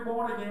know you're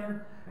born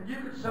again, and you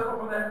can settle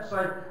for that and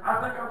say,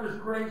 I think I'll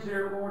just graze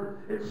here, Lord.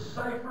 It's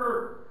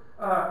safer.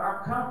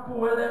 I'm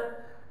comfortable with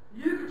it.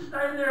 You can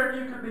stay there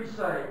and you can be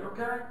saved,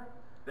 okay?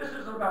 This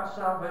isn't about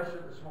salvation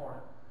this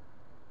morning.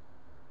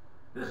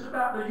 This is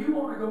about, do you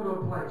want to go to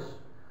a place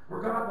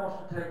where God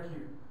wants to take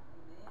you?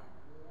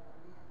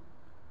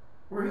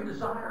 Where He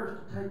desires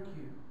to take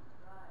you.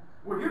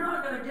 Where you're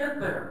not going to get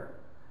there.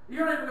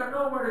 You're not even going to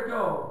know where to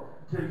go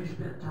until you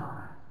spend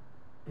time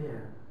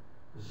in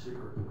the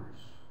secret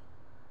place.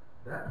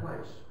 That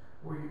place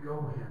where you go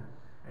in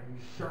and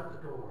you shut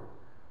the door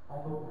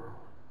on the world.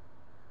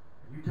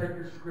 And you take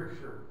your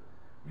scripture.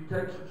 You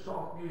take some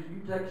soft music.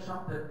 You take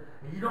something.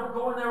 And you don't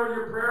go in there with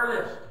your prayer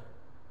list.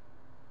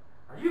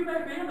 Now, you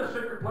may be in the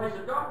secret place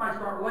and God might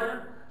start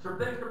laying some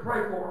things to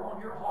pray for on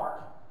your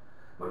heart.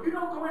 But you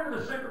don't go into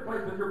the secret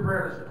place with your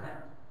prayer list at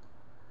hand.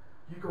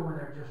 You go in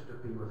there just to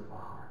be with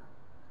Father.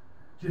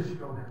 Just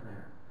go in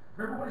there.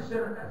 Remember what He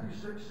said in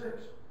Matthew 6:6?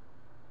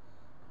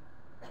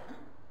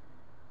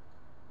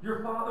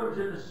 Your Father is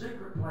in the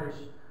secret place.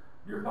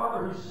 Your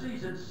Father who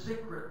sees in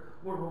secret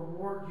will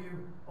reward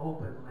you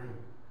openly.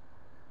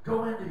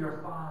 Go into your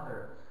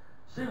Father.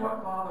 See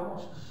what Father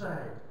wants to say.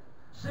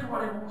 See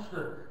what He wants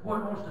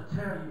to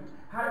tell you.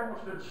 How He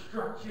wants to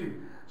instruct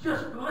you.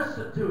 Just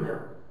listen to Him.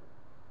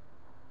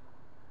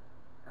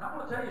 And I'm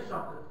going to tell you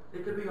something.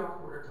 It can be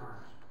awkward at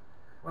times.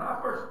 When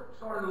I first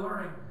started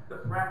learning the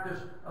practice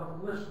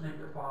of listening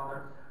to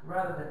Father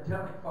rather than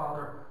telling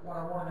Father what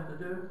I wanted Him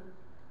to do,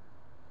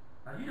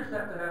 now you just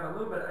have to have a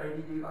little bit of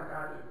ADD like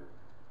I do.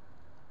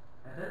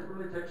 And it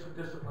really takes some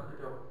discipline to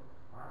go,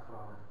 all right,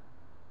 Father,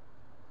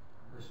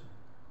 I'm listening.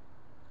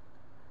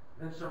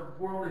 Then some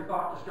worldly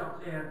thought just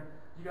comes in.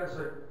 You got to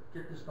say,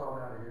 get this thought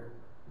out of here.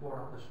 Lord,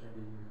 I'm listening to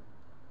you.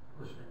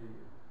 I'm listening to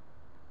you.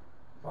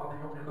 Father,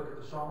 you want me to look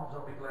at the Psalms?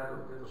 I'll be glad to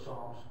look at the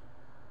Psalms.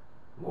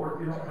 Lord, if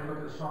you don't want me to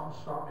look at the Psalms,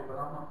 stop me, but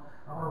I'm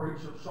going to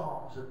read some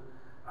Psalms. And,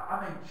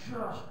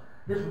 just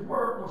His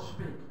Word will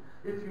speak.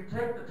 If you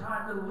take the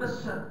time to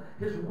listen,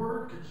 His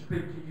Word can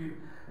speak to you.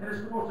 And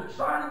it's the most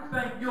exciting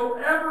thing you'll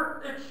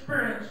ever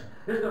experience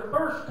is the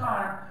first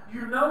time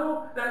you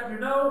know that you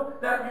know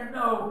that you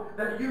know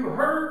that you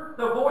heard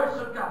the voice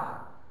of God.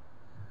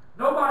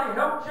 Nobody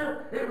helped you.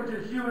 It was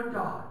just you and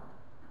God.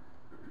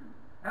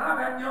 And I've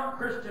had young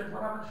Christians,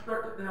 when I've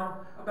instructed them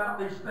about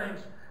these things,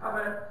 I've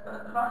had,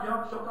 not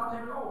young,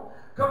 sometimes even old,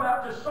 come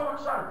out just so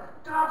excited.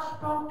 God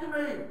spoke to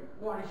me.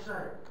 What He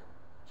said.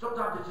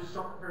 Sometimes it's just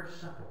something very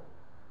simple.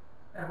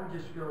 And we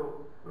just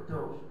go with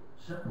those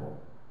simple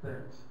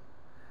things.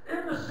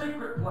 In the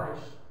secret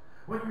place,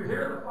 when you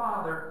hear the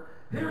Father,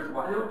 here's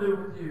what He'll do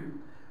with you.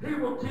 He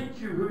will teach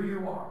you who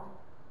you are.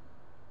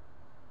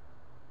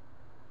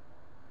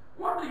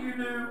 What do you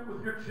do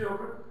with your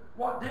children?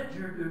 What did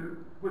you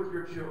do with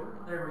your children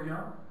when they were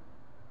young?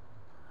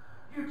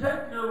 You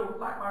take your little,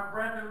 like my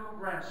brand new little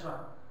grandson.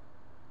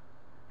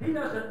 He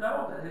doesn't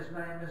know that his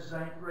name is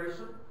Zane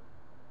Grayson.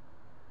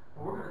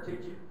 But we're going to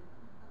teach him.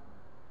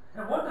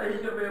 And one day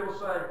he's going to be able to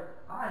say,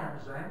 I am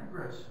Zane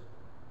Grayson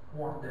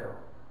Warndale.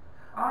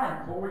 I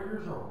am 4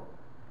 years old.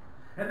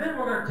 And then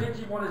we're going to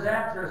teach him what his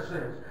address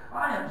says.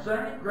 I am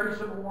Zane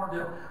Grayson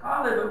Warndale.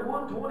 I live at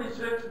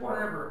 126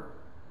 whatever.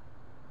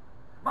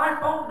 My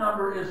phone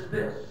number is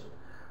this.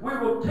 We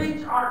will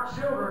teach our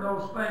children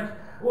those things.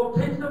 We'll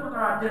teach them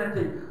their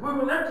identity. We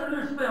will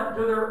introduce them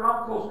to their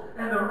uncles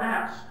and their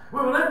aunts. We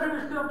will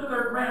introduce them to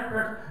their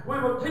grandparents. We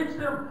will teach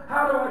them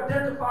how to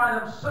identify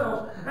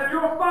themselves. And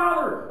your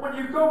father, when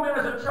you go in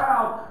as a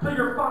child to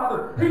your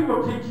father, he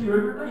will teach you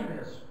who your name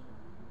is.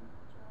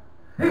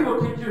 He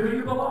will teach you who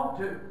you belong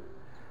to.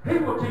 He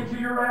will teach you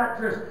your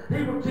address.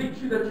 He will teach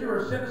you that you're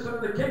a citizen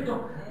of the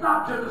kingdom,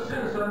 not just a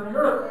citizen of the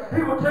earth.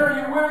 He will tell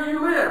you where you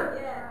live.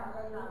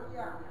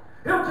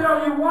 He'll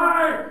tell you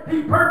why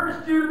He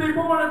purposed you to be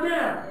born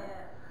again.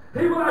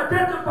 He will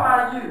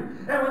identify you.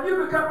 And when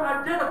you become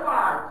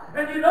identified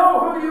and you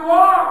know who you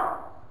are,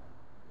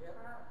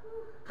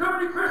 too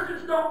many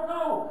Christians don't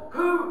know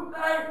who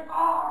they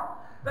are.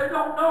 They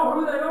don't know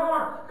who they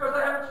are because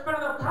they haven't spent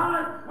enough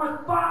time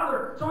with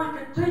Father so He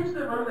can teach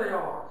them who they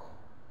are.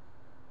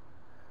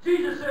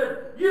 Jesus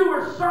said, you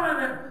were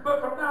Simon,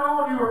 but from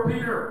now on you are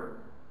Peter.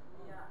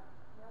 Yeah,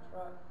 that's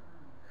right.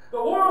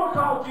 The world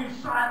called you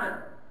Simon,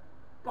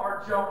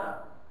 Bar-Jonah,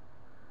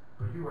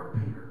 but you are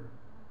Peter.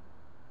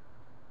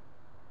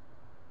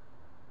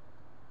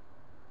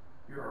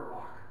 You're a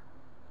rock.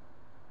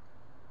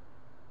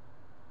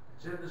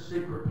 It's in the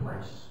secret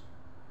place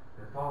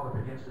that Father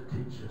begins to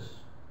teach us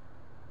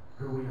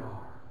who we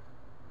are,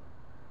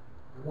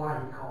 why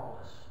He called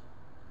us,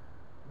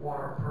 what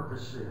our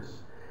purpose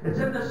is. It's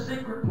in the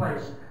secret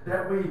place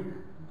that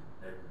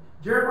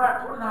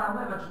Jeremiah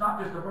 29:11 is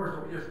not just a verse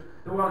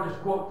that we'll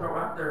just quote, throw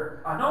out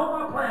there. I know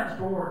my plans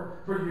for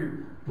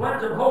you,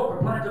 plans of hope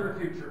and plans of the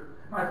future,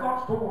 my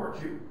thoughts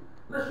towards you.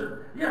 Listen,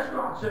 yes,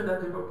 God said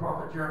that through the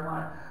prophet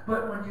Jeremiah,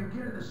 but when you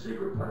get in the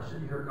secret place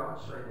and you hear God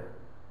say that,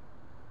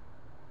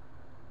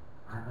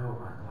 I know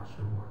my thoughts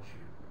towards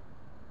you.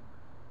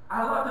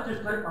 I love to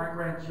just take my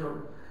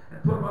grandchildren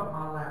and put them up in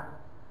my lap.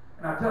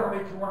 And I tell them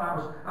each one, I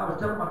was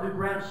telling my two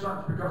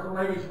grandsons because the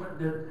ladies went and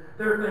did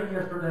their thing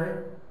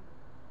yesterday.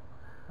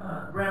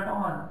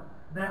 Grandma and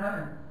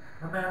Nana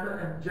and Amanda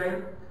and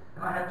Jade,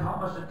 and I had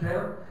Thomas and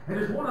Caleb. And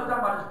just one of the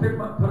time I just pick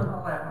them up and put them in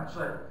my lap and I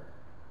say,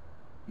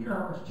 you know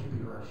how much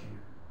GP loves you?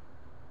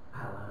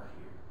 I love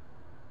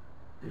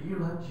you. Do you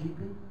love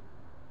GP?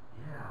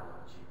 Yeah, I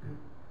love GP.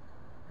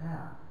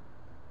 Yeah.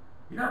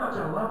 You know how much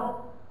I love them?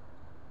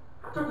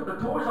 I took them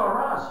to Toys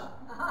R Us.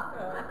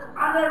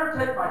 I never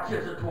take my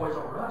kids to Toys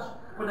R Us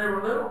when they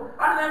were little.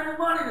 I didn't have any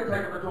money to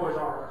take them to Toys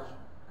R Us.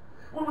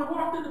 When we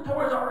walked into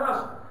Toys R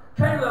Us,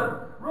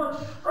 Caleb runs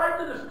straight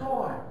to this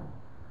toy.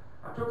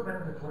 I took him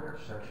into the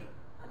clearance section.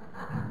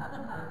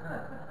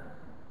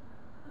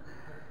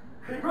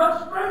 He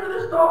runs straight to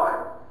this toy.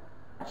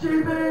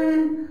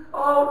 GP!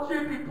 Oh,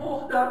 GP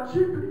pulls it down.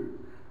 GP!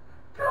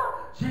 God,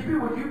 GP,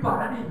 will you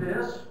buy me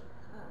this?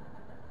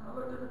 I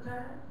looked at the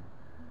tag.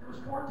 It was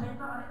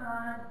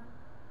 $14.99.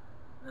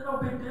 It's no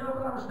big deal,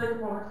 but I was thinking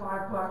more like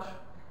 $5.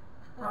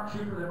 Not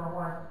cheaper than my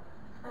wife.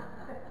 I'm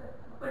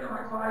thinking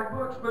like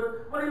 $5.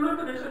 But when he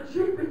looked at me, he said,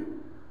 GP,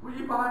 will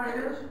you buy me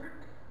this?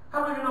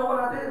 How many of you know what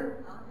I did?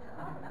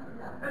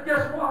 And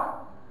guess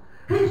what?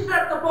 He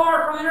set the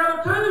bar for the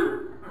other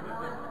two.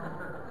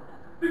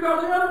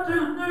 Because the other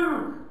two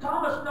knew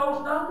Thomas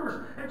knows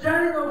numbers and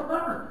Jenny knows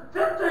numbers.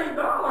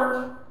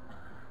 $15.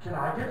 Can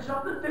I get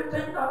something?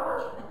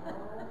 $15?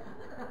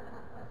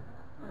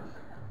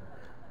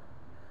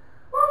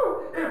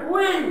 Woo! If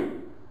we,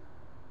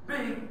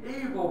 being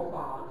evil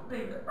fathers,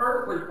 being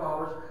earthly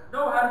fathers,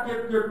 know how to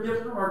give good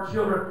gifts to our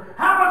children,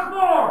 how much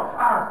more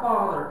our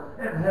Father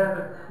in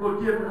heaven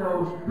will give to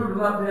those who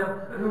love Him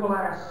and who will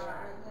ask.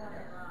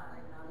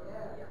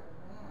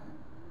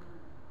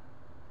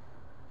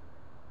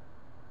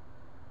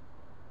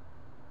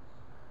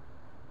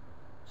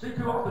 See,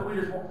 too often we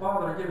just want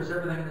Father to give us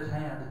everything in His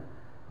hand.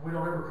 We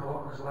don't ever call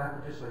up in His lap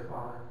and just say,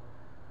 Father,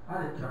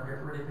 I didn't come here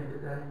for anything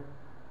today.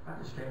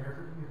 I just came here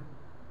for you.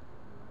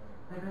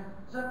 Amen?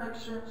 Does that make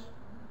sense?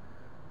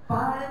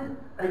 Find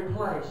a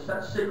place.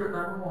 That's secret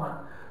number one.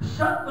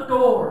 Shut the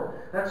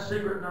door. That's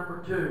secret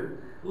number two.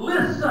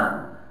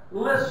 Listen.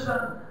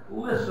 Listen.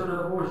 Listen to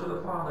the voice of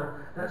the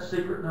Father. That's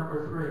secret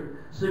number three.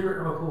 Secret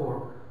number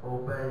four.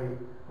 Obey.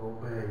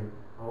 Obey.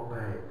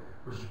 Obey.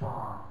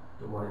 Respond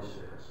to what He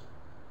says.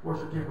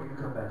 Worship team, will you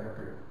come back up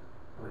here,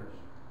 please?